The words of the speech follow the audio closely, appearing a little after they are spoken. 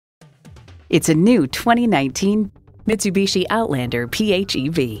It's a new 2019 Mitsubishi Outlander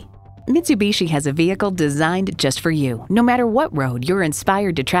PHEV. Mitsubishi has a vehicle designed just for you, no matter what road you're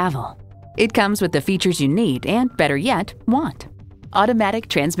inspired to travel. It comes with the features you need and, better yet, want. Automatic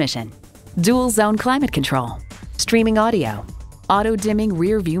transmission, dual-zone climate control, streaming audio, auto-dimming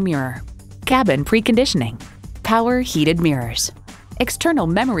rear-view mirror, cabin preconditioning, power heated mirrors, external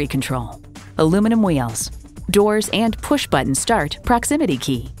memory control, aluminum wheels, doors and push-button start proximity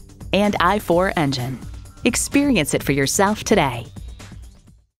key, and i4 engine. Experience it for yourself today.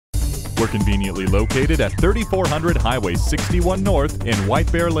 We're conveniently located at 3400 Highway 61 North in White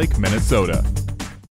Bear Lake, Minnesota.